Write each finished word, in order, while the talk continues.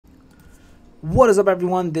What is up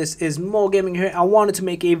everyone, this is Mo Gaming here. I wanted to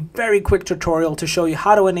make a very quick tutorial to show you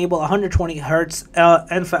how to enable 120Hz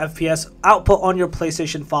and FPS output on your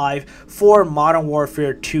PlayStation 5 for Modern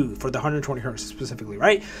Warfare 2 for the 120Hz specifically,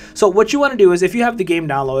 right? So what you want to do is, if you have the game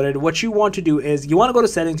downloaded, what you want to do is you want to go to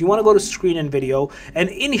settings, you want to go to screen and video, and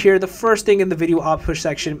in here the first thing in the video output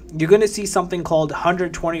section, you're going to see something called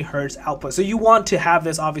 120Hz output. So you want to have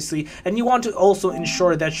this obviously, and you want to also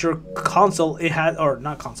ensure that your console,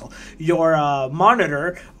 your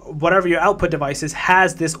monitor, whatever your output device is,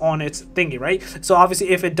 has this on its thingy, right? So obviously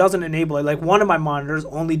if it doesn't enable it, like one of my monitors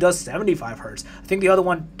only does 75 hertz, I think the other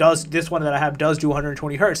one does, this one that I have does do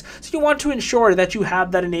 120 hertz. So you want to ensure that you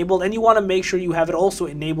have that enabled, and you want to make sure you have it also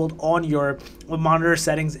enabled on your monitor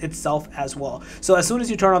settings itself as well. So as soon as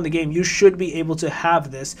you turn on the game, you should be able to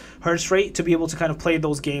have this hertz rate to be able to kind of play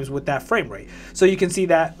those games with that frame rate. So you can see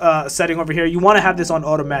that setting over here, you want to have this on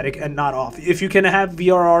automatic and not off. If you can have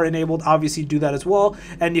VRR enabled, obviously do that as well.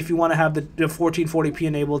 And if you want to have the 1440p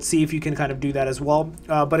enabled, see if you can kind of do that as well.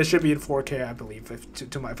 But it should be in 4K, I believe,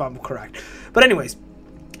 if I'm correct. But anyways,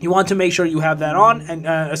 you want to make sure you have that on, and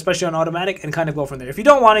especially on automatic, and kind of go from there. If you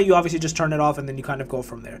don't want it, you obviously just turn it off, and then you kind of go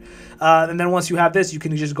from there. And then once you have this, you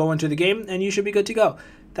can just go into the game, and you should be good to go.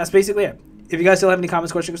 That's basically it. If you guys still have any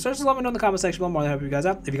comments, questions, concerns, just let me know in the comment section below. I'm more than happy you guys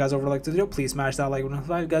out. If you guys overliked the video, please smash that like button. If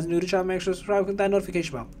you guys are new to the channel, make sure to subscribe, click that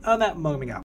notification bell. On that, mugging out.